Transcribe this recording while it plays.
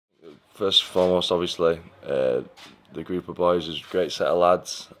First and foremost, obviously, the group of boys is a great set of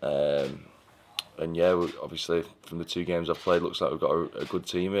lads. And yeah, obviously from the 2 games I've played, looks like we've got a good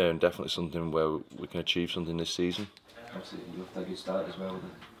team here, and definitely something where we can achieve something this season. Absolutely, you've had a good start as well with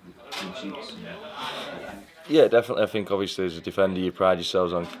the clean sheets. Yeah, definitely. I think obviously as a defender you pride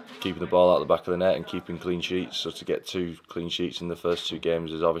yourselves on keeping the ball out the back of the net and keeping clean sheets. So to get 2 clean sheets in the first 2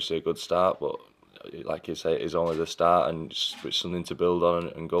 games is obviously a good start. But like you say, it is only the start, and it's something to build on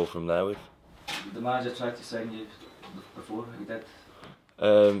and go from there with. The manager tried to sign you before he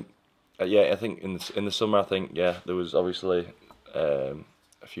did. Yeah, I think in the summer, I think there was obviously a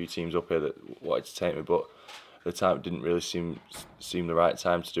few teams up here that wanted to take me, but at the time it didn't really seem the right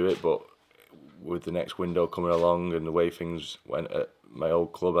time to do it. But with the next window coming along and the way things went at my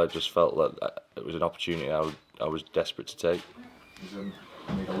old club, I just felt that it was an opportunity I was desperate to take.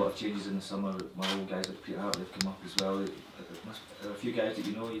 Made a lot of changes in the summer. My old guys like Peter Hart, they've come up as well. Are there a few guys that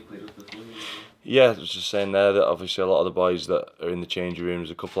you played with before? Yeah, I was just saying there that obviously a lot of the boys that are in the changing rooms,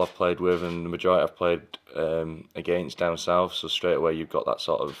 a couple I've played with, and the majority I've played against down south. So straight away you've got that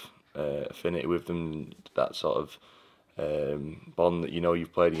sort of affinity with them, that sort of bond that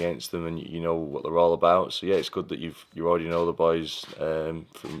you've played against them and you know what they're all about. So yeah, it's good that you already know the boys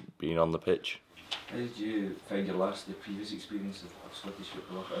from being on the pitch. How did you find your previous experience of Scottish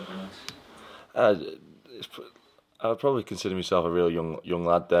football at Inverness? I would probably consider myself a real young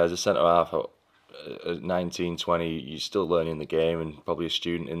lad there. As a centre half, at 19, 20, you're still learning the game and probably a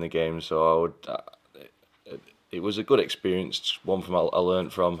student in the game. So it was a good experience, one from I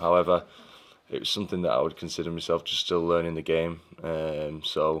learned from. However, it was something that I would consider myself just still learning the game.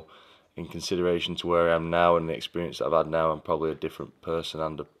 So in consideration to where I am now and the experience that I've had now, I'm probably a different person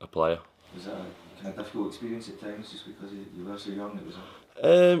and a player. Was that a kind of difficult experience at times just because you were so young?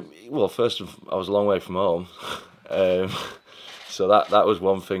 Well, first I was a long way from home, so that was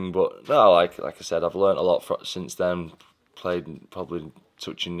one thing. But no, like I said, I've learnt a lot since then. Played probably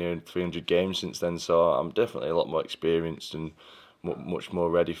touching near 300 games since then, so I'm definitely a lot more experienced and much more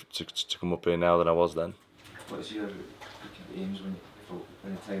ready to come up here now than I was then. What is your aims when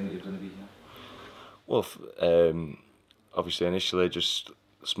the time that you're going to be here? Well, obviously initially just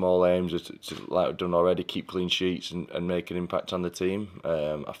small aims to like we've done already, keep clean sheets and make an impact on the team.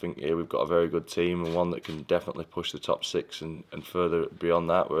 I think here we've got a very good team and one that can definitely push the top 6 and further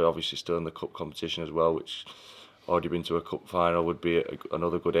beyond that. We're obviously still in the cup competition as well, which already been to a cup final would be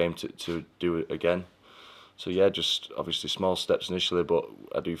another good aim to do it again. So yeah, just obviously small steps initially, but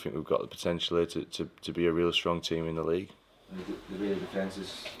I do think we've got the potential to be a real strong team in the league. The way the defence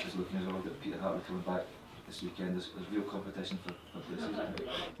is looking as well, that Peter Hart coming back this weekend, there's real competition for places.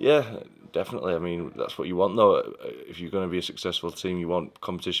 Yeah, definitely. I mean, that's what you want though. If you're going to be a successful team, you want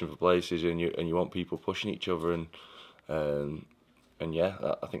competition for places, and you want people pushing each other, and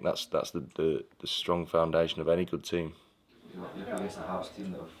yeah, I think that's the strong foundation of any good team. You're up against the Hearts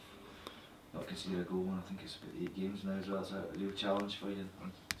team that have not conceded a goal in I think it's about 8 games now as well. Is that a real challenge for you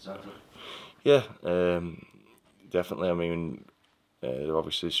on Saturday? Yeah, definitely. I mean, they're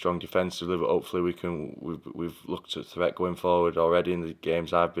obviously strong defensively, but hopefully we've looked at threat going forward already in the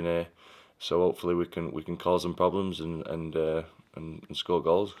games I've been here. So hopefully we can cause them problems and score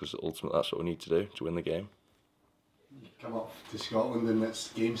goals, because ultimately that's what we need to do to win the game. You come up to Scotland and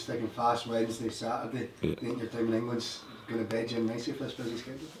it's game sticking fast Wednesday, Saturday. Yeah. I think your time in England's going to bed you in nicely for this busy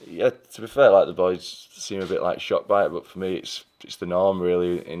schedule. Yeah, to be fair, like the boys seem a bit like shocked by it, but for me it's the norm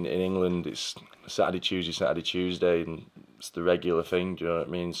really. In England it's Saturday, Tuesday, and it's the regular thing. Do you know what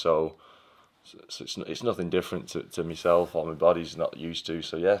I mean? So it's nothing different to myself or my body's not used to.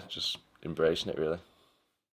 So yeah, just embracing it really.